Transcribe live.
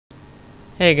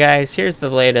Hey guys, here's the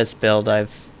latest build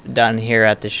I've done here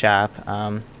at the shop.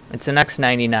 It's an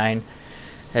X99.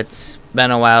 It's been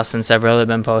a while since I've really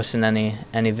been posting any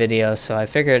videos, so I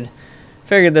figured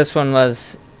this one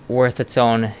was worth its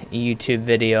own YouTube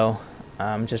video,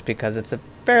 just because it's a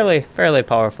fairly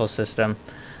powerful system.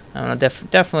 I'll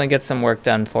definitely get some work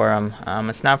done for them.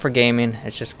 It's not for gaming;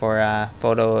 it's just for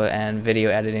photo and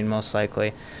video editing, most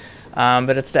likely.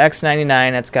 But it's the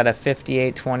X99. It's got a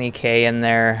 5820K in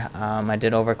there. I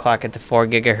did overclock it to 4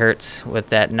 gigahertz with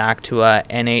that Noctua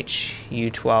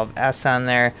NH-U12S on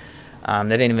there.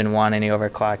 They didn't even want any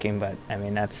overclocking, but I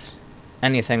mean, that's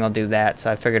anything will do that,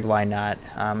 so I figured why not.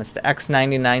 It's the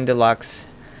X99 Deluxe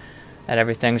that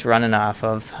everything's running off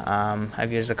of.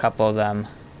 I've used a couple of them.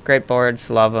 Great boards,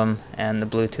 love them, and the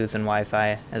Bluetooth and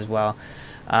Wi-Fi as well.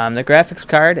 The graphics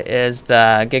card is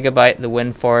the Gigabyte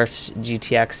Windforce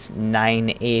GTX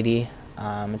 980.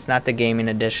 It's not the gaming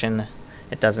edition.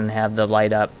 It doesn't have the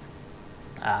light up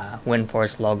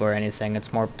Windforce logo or anything.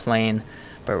 It's more plain,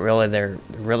 but really there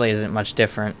really isn't much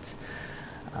difference,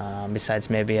 besides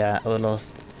maybe a little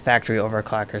factory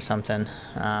overclock or something.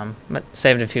 But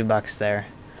saved a few bucks there.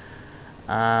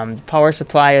 The power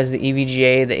supply is the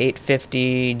EVGA, the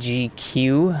 850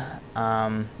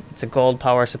 GQ. It's a gold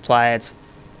power supply. It's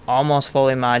almost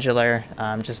fully modular.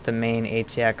 Just the main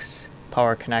ATX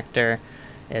power connector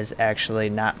is actually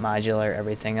not modular.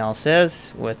 Everything else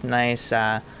is, with nice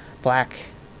black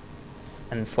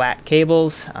and flat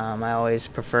cables. I always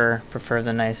prefer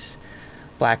the nice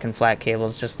black and flat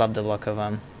cables. Just love the look of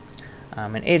them.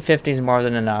 And 850 is more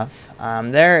than enough.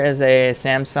 There is a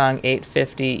Samsung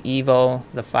 850 EVO,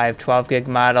 the 512 gig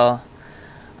model.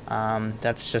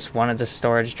 That's just one of the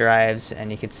storage drives,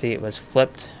 and you can see it was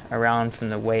flipped around from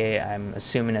the way I'm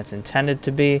assuming it's intended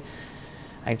to be.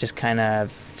 I just kind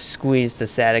of squeezed the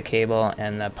SATA cable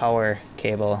and the power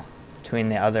cable between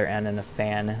the other end and the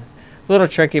fan. A little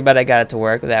tricky, but I got it to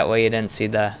work. That way you didn't see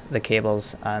the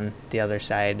cables on the other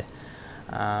side.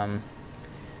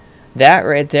 That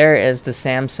right there is the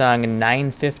Samsung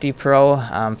 950 Pro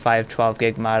 512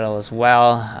 gig model as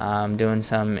well. Doing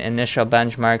some initial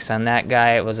benchmarks on that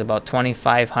guy. It was about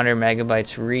 2,500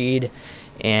 megabytes read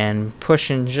and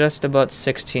pushing just about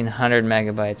 1,600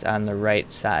 megabytes on the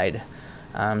right side.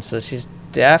 So she's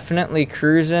definitely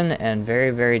cruising and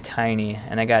very tiny.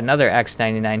 And I got another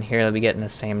X99 here that'll be getting the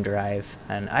same drive,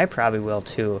 and I probably will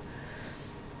too.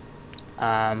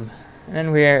 And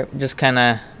then we're just kind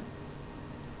of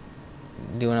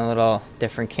doing a little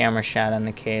different camera shot on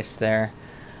the case there.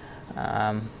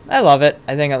 I love it.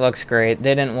 I think it looks great.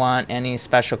 They didn't want any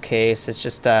special case. It's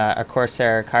just a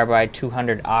Corsair Carbide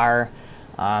 200R.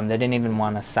 They didn't even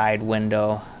want a side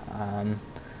window.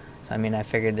 So I mean, I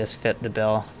figured this fit the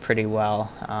bill pretty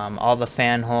well. All the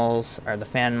fan holes, or the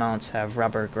fan mounts, have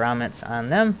rubber grommets on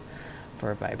them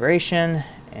for vibration.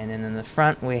 And then in the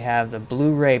front we have the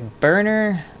Blu-ray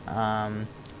burner.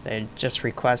 They just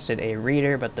requested a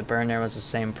reader, but the burner was the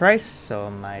same price, so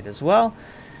might as well.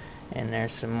 And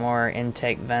there's some more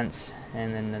intake vents,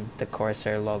 and then the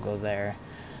Corsair logo there.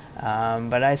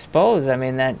 But I suppose, I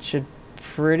mean, that should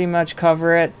pretty much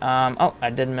cover it. Oh,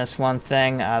 I did miss one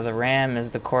thing. The RAM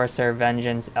is the Corsair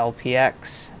Vengeance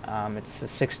LPX. It's a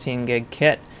 16 gig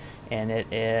kit, and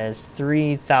it is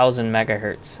 3,000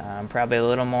 megahertz. Probably a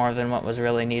little more than what was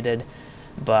really needed,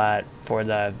 but for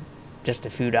the just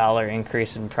a few dollar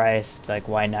increase in price, it's like,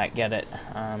 why not get it?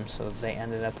 So they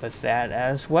ended up with that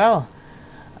as well.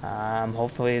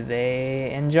 Hopefully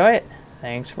they enjoy it.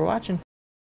 Thanks for watching.